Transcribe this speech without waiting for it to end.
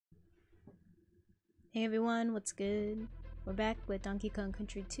Hey everyone, what's good? We're back with Donkey Kong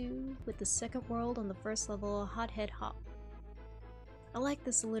Country 2 with the second world on the first level, Hothead Hop. I like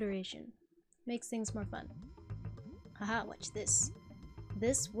this alliteration. Makes things more fun. Haha, watch this.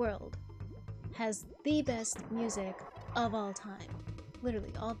 This world has the best music of all time.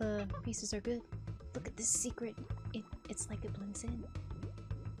 Literally, all the pieces are good. Look at this secret. It's like it blends in.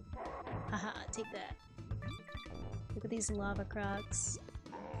 Haha, take that. Look at these lava crocs.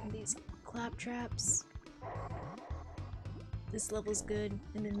 And these claptraps. This level's good,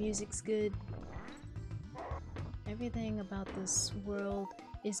 and the music's good. Everything about this world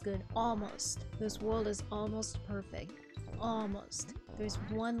is good. Almost. This world is almost perfect. Almost. There's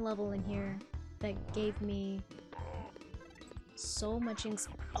one level in here that gave me so much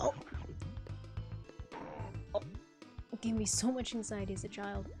gave me so much anxiety as a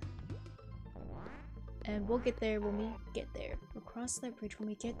child. And we'll get there when we get there. We'll cross that bridge when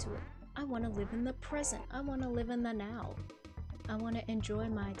we get to it. I want to live in the present. I want to live in the now. I want to enjoy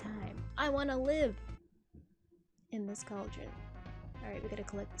my time. I want to live in this cauldron. Alright, we gotta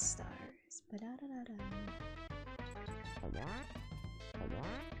collect the stars.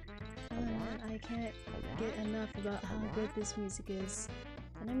 I can't get enough about how good this music is.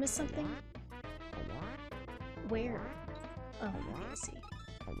 Did I miss something? Where? Oh, okay, I see.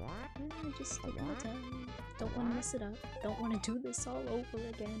 Just take my time. Don't want to mess it up. Don't want to do this all over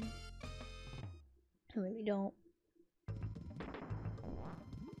again. I really don't.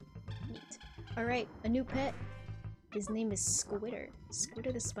 Neat. Alright, a new pet. His name is Squitter.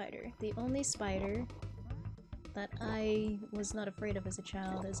 Squitter the spider. The only spider that I was not afraid of as a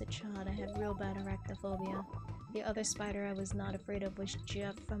child. As a child, I had real bad arachnophobia. The other spider I was not afraid of was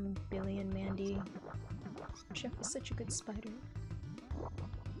Jeff from Billy and Mandy. Jeff was such a good spider.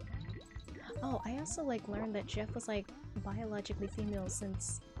 Oh, I also learned that Jeff was biologically female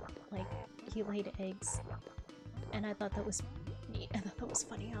since he laid eggs. And I thought that was neat. I thought that was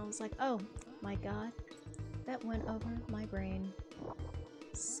funny. I was like, oh my god. That went over my brain.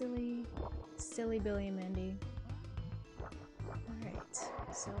 Silly, silly Billy and Mandy. Alright,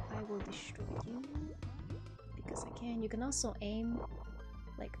 so I will destroy you. Because I can. You can also aim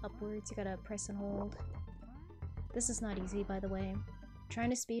upwards. You gotta press and hold. This is not easy, by the way.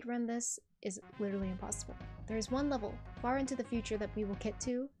 Trying to speedrun this is literally impossible. There is one level far into the future that we will get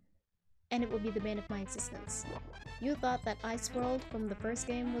to, and it will be the bane of my existence. You thought that Ice World from the first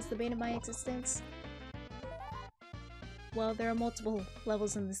game was the bane of my existence? Well, there are multiple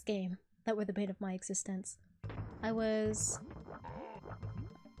levels in this game that were the bane of my existence. I was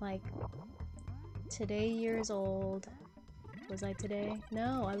today years old. Was I today?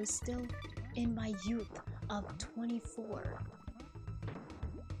 No, I was still in my youth of 24.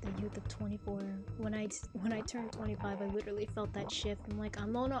 The youth of 24. When I turned 25, I literally felt that shift. I'm like,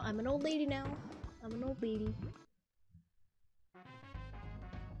 I'm an old lady now. I'm an old lady.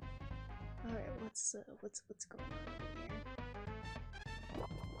 All right, what's going on over here?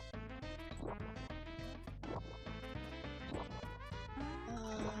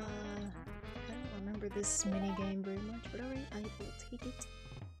 I don't remember this mini game very much, but alright, I will take it.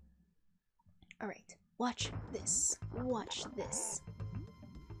 Alright, watch this. Watch this.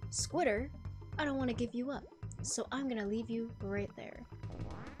 Squitter, I don't want to give you up, so I'm gonna leave you right there.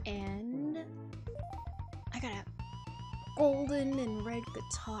 And I got a golden and red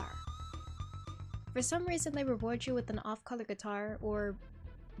guitar. For some reason they reward you with an off-color guitar or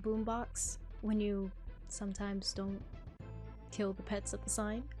boombox when you sometimes don't kill the pets at the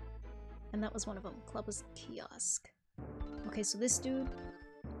sign. And that was one of them. Clubber's Kiosk. Okay, so this dude.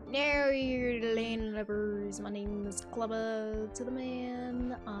 Now you're the lane lovers. My name is Clubber to the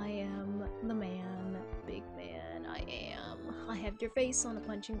man. I am the man. Big man, I am. I have your face on a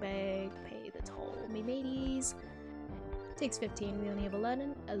punching bag. Pay the toll, me mateys. Takes 15. We only have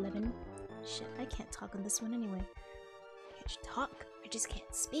 11. Shit, I can't talk on this one anyway. I can't talk. I just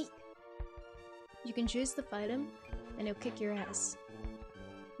can't speak. You can choose to fight him, and he'll kick your ass.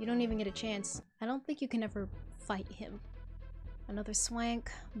 You don't even get a chance. I don't think you can ever fight him. Another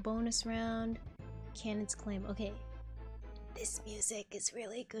swank, bonus round, Kannon's Klaim. Okay, this music is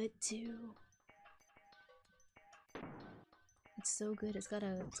really good too. It's so good. It's got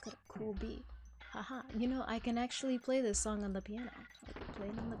a cool beat. Haha. You know, I can actually play this song on the piano. I can play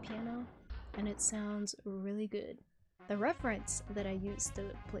it on the piano, and it sounds really good. The reference that I used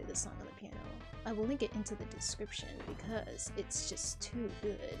to play this song on the piano, I will link it into the description because it's just too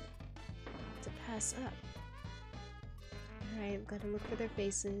good to pass up. Alright, we've got to look for their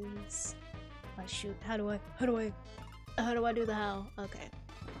faces. Oh shoot, how do I do the how? Okay.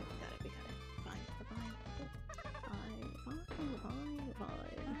 We got it. Fine.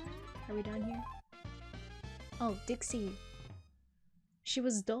 Are we done here? Oh, Dixie. She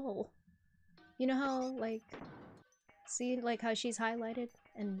was dull. You know how, like, see, like, how she's highlighted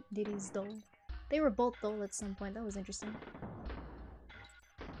and Diddy's dull? They were both dull at some point. That was interesting.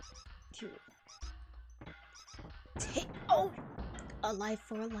 Cute. Oh! A life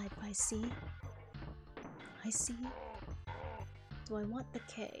for a life, I see. I see. Do I want the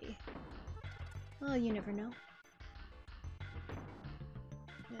K? Well, you never know.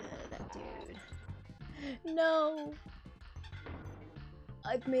 That dude. No!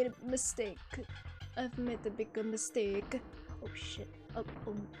 I've made a mistake. I've made a big mistake. Oh shit. Oh,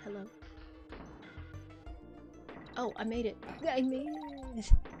 hello. Oh, I made it. I made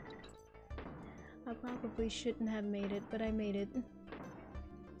it! I probably shouldn't have made it, but I made it.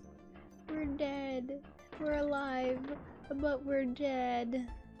 We're dead. We're alive, but we're dead.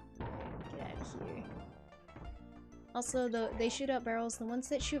 Get out of here. Also, they shoot out barrels. The ones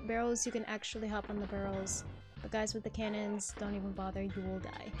that shoot barrels, you can actually hop on the barrels. The guys with the cannons, don't even bother, you will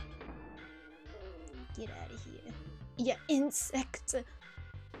die. Get out of here. Yeah, insect!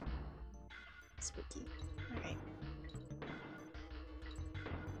 Spooky. Alright.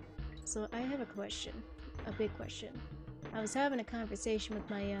 So I have a question. A big question. I was having a conversation with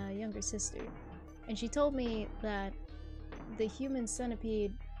my younger sister, and she told me that the human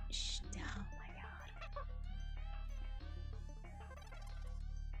centipede... oh my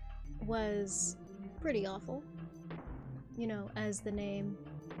god. Was pretty awful. You know, as the name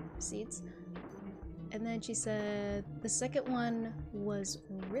precedes. And then she said the second one was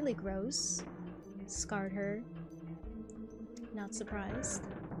really gross. Scarred her. Not surprised.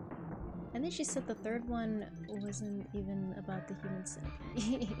 And then she said the third one wasn't even about the human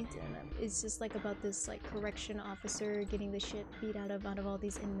centipede. It's just like about this like correction officer getting the shit beat out of all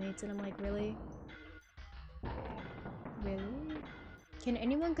these inmates, and I'm like, really? Really? Can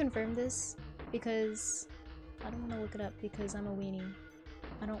anyone confirm this? Because I don't want to look it up because I'm a weenie.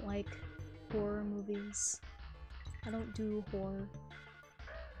 I don't like horror movies. I don't do horror.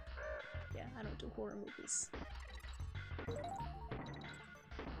 Yeah, I don't do horror movies.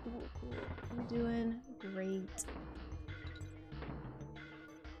 Cool, cool. I'm doing great.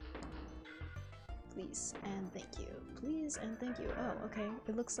 Please and thank you. Please and thank you. Oh, okay.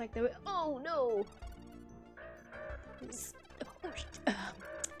 It looks like there. Oh no! I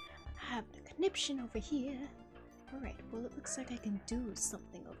have the conniption over here. Alright, well, it looks like I can do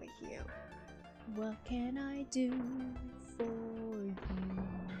something over here. What can I do for you?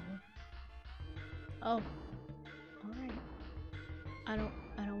 Oh. Alright. I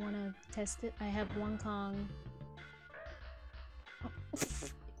don't want to test it. I have one Kong. Oh.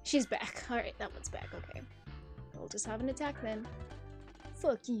 She's back. Alright, that one's back. Okay. We'll just have an attack then.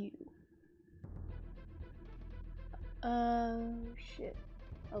 Fuck you. Shit.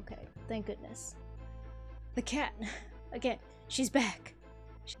 Okay, thank goodness. The cat! Again, she's back!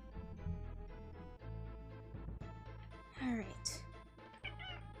 Alright.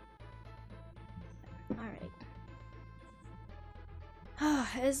 Alright.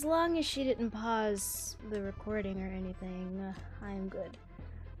 As long as she didn't pause the recording or anything, I am good.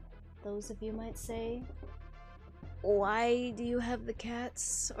 Those of you might say, why do you have the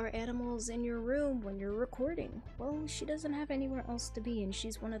cats or animals in your room when you're recording? Well, she doesn't have anywhere else to be, and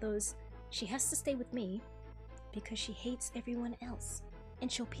she's one of those, she has to stay with me because she hates everyone else,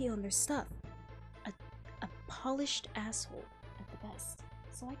 and she'll pee on their stuff. A polished asshole at the best,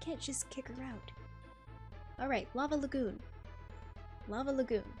 so I can't just kick her out. Alright, Lava Lagoon. Lava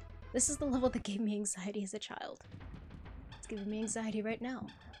Lagoon. This is the level that gave me anxiety as a child. It's giving me anxiety right now.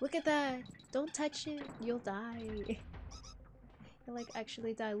 Look at that! Don't touch it! You'll die. You'll like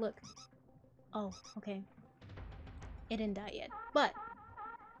actually die. Look. Oh, okay. It didn't die yet. But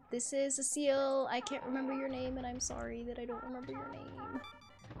this is a seal. I can't remember your name, and I'm sorry that I don't remember your name.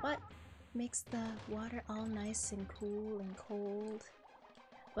 But makes the water all nice and cool and cold.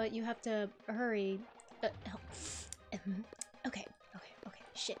 But you have to hurry. Okay.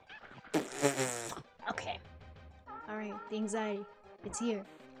 Shit. Okay. Alright, the anxiety. It's here.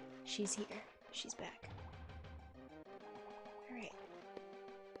 She's here. She's back. Alright.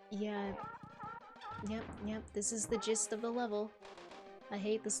 Yeah. Yep. This is the gist of the level. I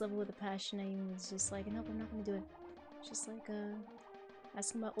hate this level with a passion. I was just like, nope, I'm not gonna do it. Just like,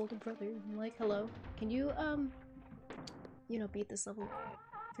 asking my older brother. I'm like, hello. Can you, you know, beat this level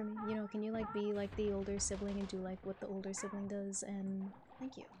for me? You know, can you, like, be, like, the older sibling and do, like, what the older sibling does? And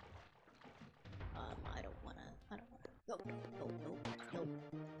thank you. I don't wanna. Nope.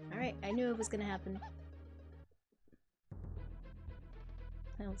 Alright, I knew it was gonna happen.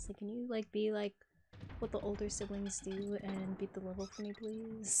 I was like, can you, like, be, like, what the older siblings do and beat the level for me,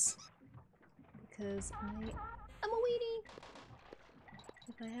 please? because I'm a weenie.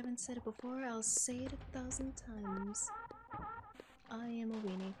 If I haven't said it before, I'll say it 1,000 times. I am a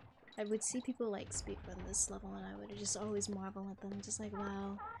weenie. I would see people like speedrun this level and I would just always marvel at them, just like,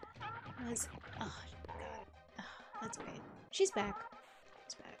 wow. That's, oh god. Oh, that's okay. She's back.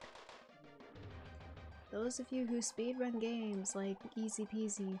 She's back. Those of you who speedrun games like easy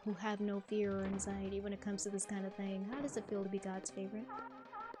peasy, who have no fear or anxiety when it comes to this kind of thing, how does it feel to be God's favorite?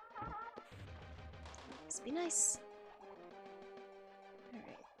 Let's be nice.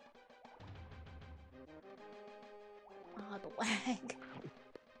 Alright. Ah, the lag.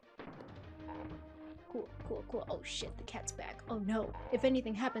 Cool, cool, cool. Oh shit, the cat's back. Oh no. If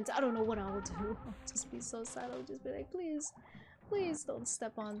anything happens, I don't know what I will do. I'll just be so sad. I'll just be like, please, please don't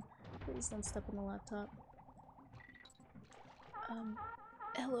step on. Please don't step on the laptop.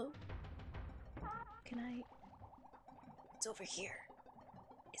 Hello? Can I... It's over here.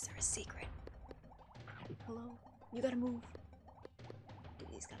 Is there a secret? Hello? You gotta move.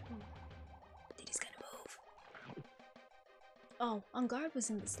 Diddy's gotta move. Diddy's gotta move. Oh, On Guard was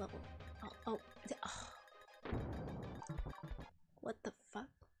in this level. Oh. What the fuck?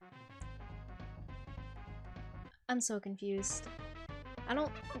 I'm so confused. I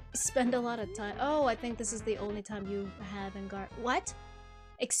don't spend a lot of time. Oh, I think this is the only time you have On Guard. What?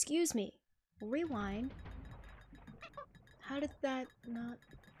 Excuse me. Rewind. How did that not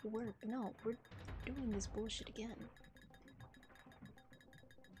work? No, we're doing this bullshit again.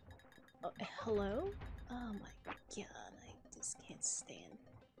 Oh, hello? Oh my god, I just can't stand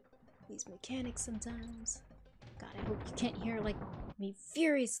these mechanics sometimes. God, I hope you can't hear like me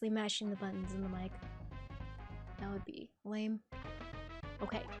furiously mashing the buttons in the mic. That would be lame.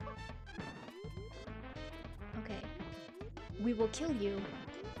 Okay. Okay. We will kill you,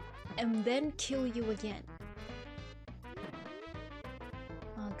 and then kill you again.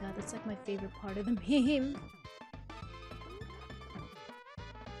 Oh god, that's like my favorite part of the meme.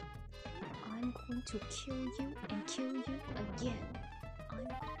 I'm going to kill you and kill you again. I'm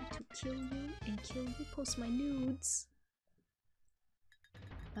going to kill you and kill you. Post my nudes.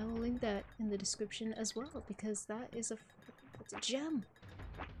 I will link that in the description as well because that's a gem.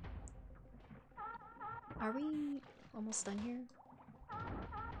 Are we almost done here? Are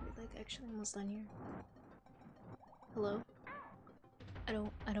we like actually almost done here? Hello? I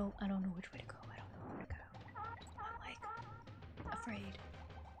don't know which way to go. I don't know where to go. I'm like afraid.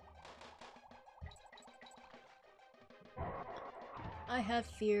 I have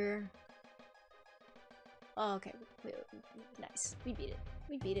fear. Oh, okay. Nice. We beat it.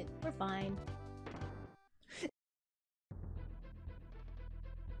 We beat it. We're fine.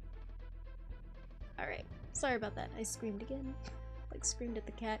 Alright. Sorry about that. I screamed again. Like, screamed at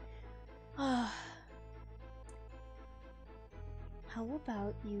the cat. Ah. How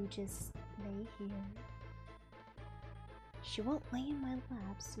about you just lay here? She won't lay in my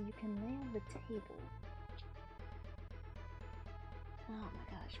lap, so you can lay on the table. Oh my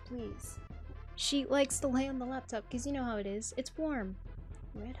gosh, please. She likes to lay on the laptop, because you know how it is. It's warm.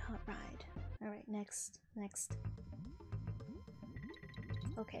 Red hot ride. Alright, next. Next.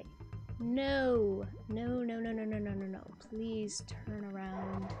 Okay. No! No, no, no, no, no, no, no, no. Please turn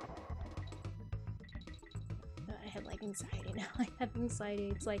around. I have like anxiety now. I have anxiety.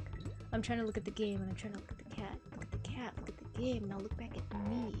 It's like I'm trying to look at the game and I'm trying to look at the cat. Look at the cat, look at the game, and I'll look back at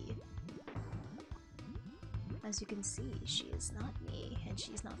me. As you can see, she is not me, and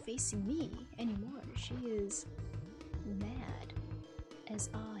she's not facing me anymore. She is mad as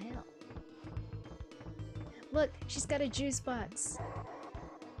all hell. Look, she's got a juice box.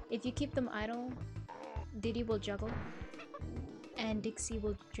 If you keep them idle, Diddy will juggle, and Dixie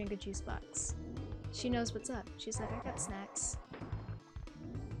will drink a juice box. She knows what's up. She's like, I got snacks.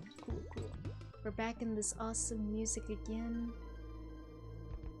 Cool, cool. We're back in this awesome music again.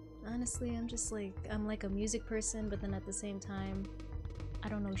 Honestly, I'm like a music person, but then at the same time, I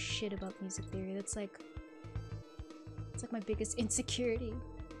don't know shit about music theory. It's like my biggest insecurity.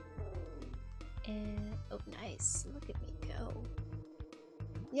 And oh, nice. Look at me go.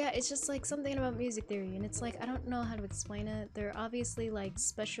 Yeah, it's just like something about music theory, and it's like I don't know how to explain it. There are obviously like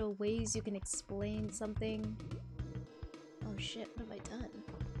special ways you can explain something. Oh shit, what have I done?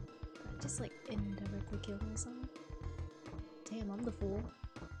 Did I just like indirectly kill myself? Damn, I'm the fool.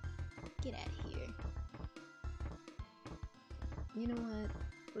 Get out of here. You know what?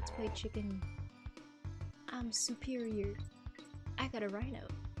 Let's play chicken. I'm superior. I got a rhino.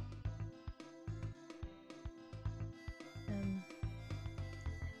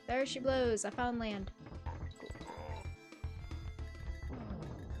 There she blows. I found land.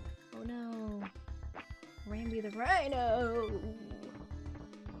 Oh no. Rambi the rhino.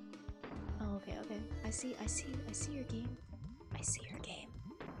 Oh, okay. okay. I see your game. I see your game.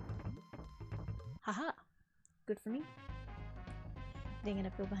 Haha. Good for me. Dang it, I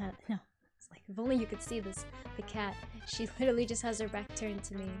feel bad. No. It's like, if only you could see this. The cat, she literally just has her back turned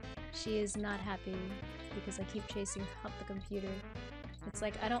to me. She is not happy because I keep chasing her off the computer. It's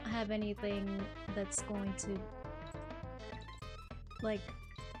like, I don't have anything that's going to... Like,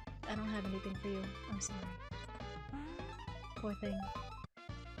 I don't have anything for you. I'm sorry. Poor thing.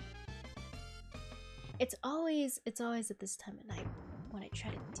 It's always at this time of night when I try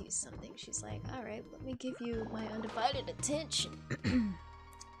to do something. She's like, alright, let me give you my undivided attention.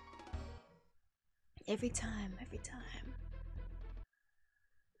 Every time.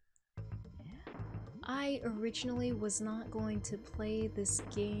 I originally was not going to play this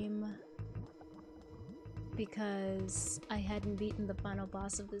game because I hadn't beaten the final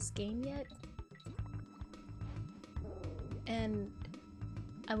boss of this game yet. And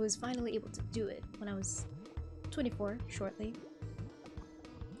I was finally able to do it when I was 24, shortly.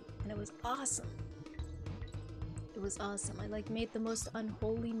 And it was awesome. It was awesome. I like made the most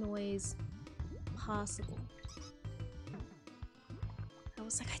unholy noise possible. I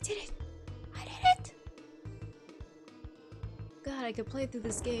was like, I did it! I did it! God, I could play through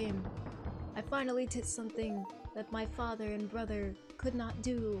this game. I finally did something that my father and brother could not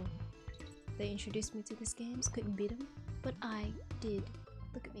do. They introduced me to this game, couldn't beat them, but I did.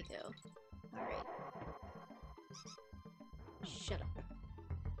 Look at me go. Alright. Shut up.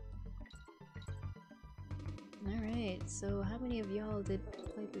 Alright, so how many of y'all did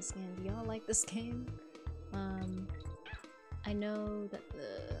play this game? Do y'all like this game? I know that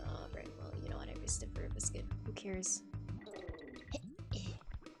the... Alright, well, you know what, I risked it for a biscuit. Who cares?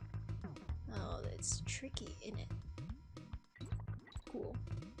 Oh, that's tricky, isn't it? Cool.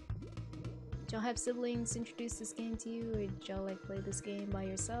 Did y'all have siblings introduce this game to you, or did y'all like play this game by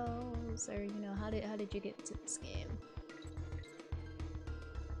yourselves, or you know, how did you get into this game?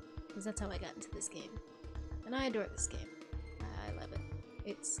 Because that's how I got into this game, and I adore this game. I love it.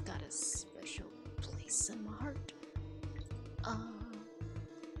 It's got a special place in my heart.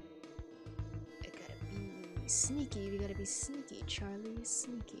 It gotta be sneaky. We gotta be sneaky, Charlie.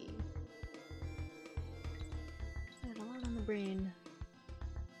 Sneaky. I had a lot on the brain.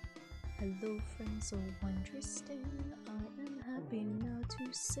 Hello friends so wondrously, I am happy now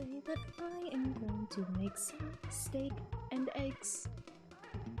to say that I am going to make some steak and eggs.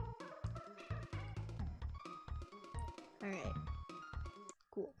 Alright.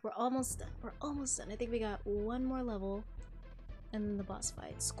 Cool. We're almost done. We're almost done. I think we got one more level and then the boss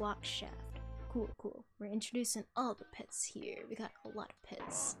fight. Squat Shaft. Cool, cool. We're introducing all the pets here. We got a lot of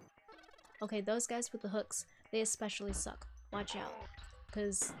pets. Okay, those guys with the hooks, they especially suck. Watch out.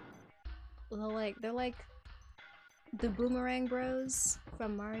 Because they're like the boomerang bros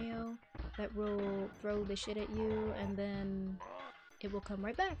from Mario that will throw the shit at you and then it will come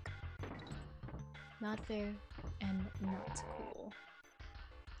right back. Not fair and not cool.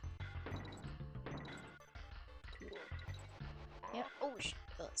 Cool. Yep. Oh shit.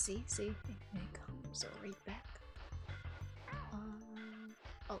 See? It comes right back.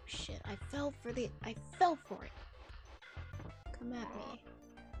 Oh shit. I fell for it. Come at me.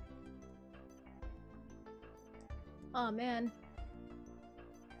 Oh man.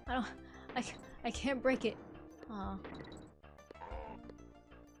 I can't break it. Aw.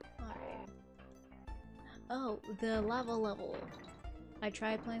 Alright. Oh, the lava level. I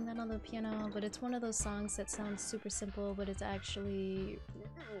tried playing that on the piano, but it's one of those songs that sounds super simple, but it's actually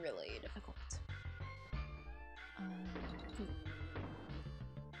really difficult.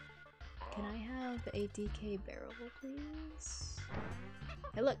 Can I have a DK barrel, please?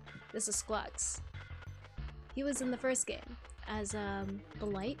 Hey look, this is Squawks. He was in the first game as the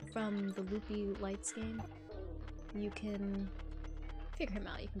light from the Loopy Lights game. You can figure him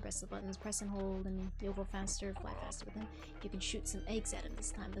out. You can press the buttons, press and hold, and you'll go faster, fly faster with him. You can shoot some eggs at him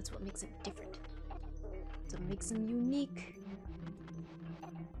this time. That's what makes him different. That's what makes him unique.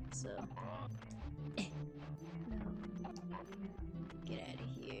 So, no. Get out of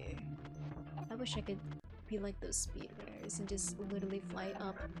here. I wish I could be like those speedrunners and just literally fly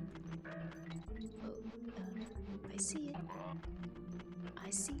up. Oh, I see it. I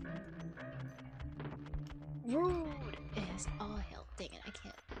see it. Rude as all hell. Dang it, I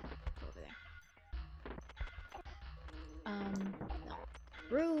can't go over there. No.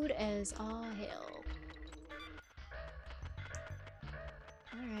 Rude as all hell.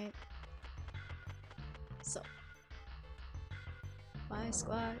 Alright. So. Bye,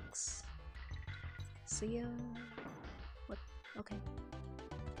 Squawks. See ya. What? Okay.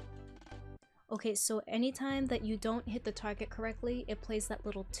 Okay, so anytime that you don't hit the target correctly, it plays that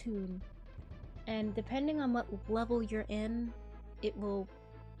little tune. And depending on what level you're in, it will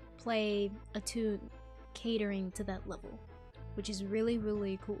play a tune catering to that level, which is really,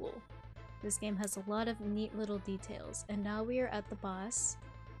 really cool. This game has a lot of neat little details. And now we are at the boss,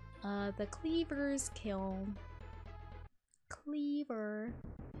 the Cleaver's Kiln. Cleaver.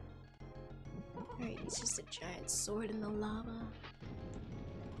 Alright, it's just a giant sword in the lava.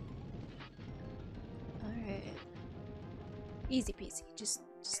 Alright. Easy peasy, just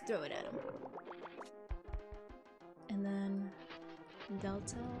throw it at him. And then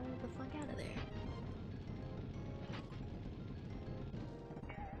Delta the fuck out of there.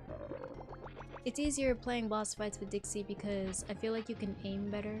 It's easier playing boss fights with Dixie because I feel like you can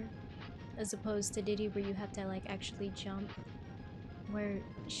aim better as opposed to Diddy where you have to like actually jump, where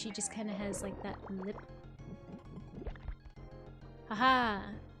she just kind of has like that lip. Haha!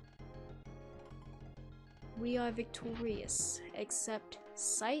 We are victorious, except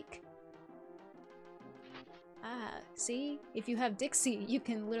psych. Ah, see? If you have Dixie, you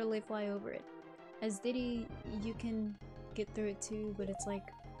can literally fly over it. As Diddy, you can get through it too, but it's like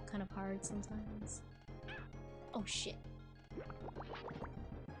kind of hard sometimes. Oh shit.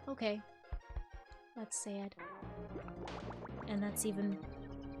 Okay. That's sad. And that's even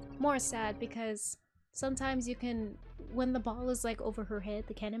more sad because sometimes you can, when the ball is like over her head,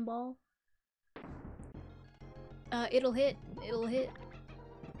 the cannonball, it'll hit.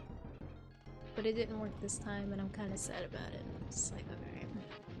 But it didn't work this time and I'm kind of sad about it. I'm just like, alright.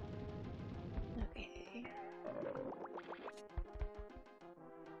 Okay.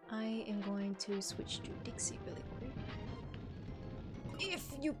 I am going to switch to Dixie really quick. If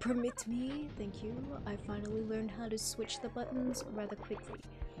you permit me, thank you. I finally learned how to switch the buttons rather quickly.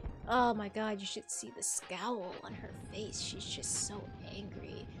 Oh my god, you should see the scowl on her face. She's just so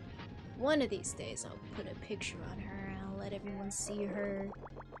angry. One of these days I'll put a picture on her and I'll let everyone see her.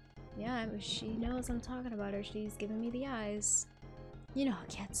 Yeah, she knows I'm talking about her. She's giving me the eyes. You know how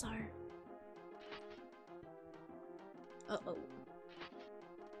cats are. Uh-oh.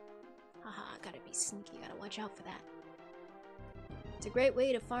 Haha, gotta be sneaky. Gotta watch out for that. It's a great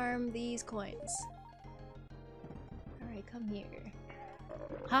way to farm these coins. Alright, come here.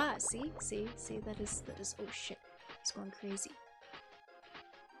 Ha! See? That is, oh shit. It's going crazy.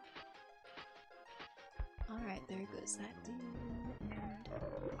 Alright, there goes that dude. And...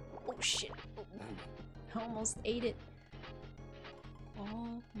 oh shit. Oh. Almost ate it.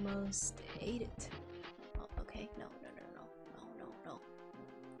 Almost ate it. Oh, okay. No.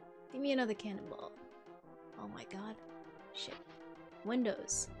 Give me another cannonball. Oh my god. Shit.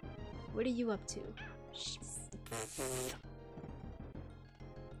 Windows. What are you up to?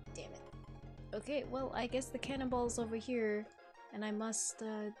 Damn it. Okay, well, I guess the cannonball's over here, and I must,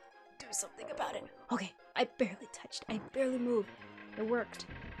 do something about it. Okay, I barely touched. I barely moved. It worked.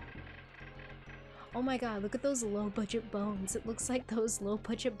 Oh my god, look at those low-budget bones. It looks like those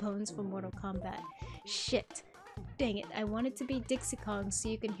low-budget bones from Mortal Kombat. Shit. Dang it, I want it to be Dixie Kong so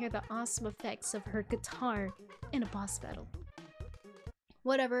you can hear the awesome effects of her guitar in a boss battle.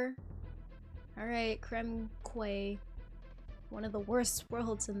 Whatever. Alright, Creme Quay. One of the worst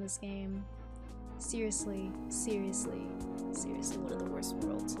worlds in this game. Seriously, one of the worst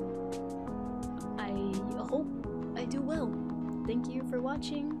worlds. I hope I do well. Thank you for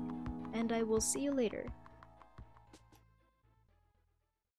watching, and I will see you later.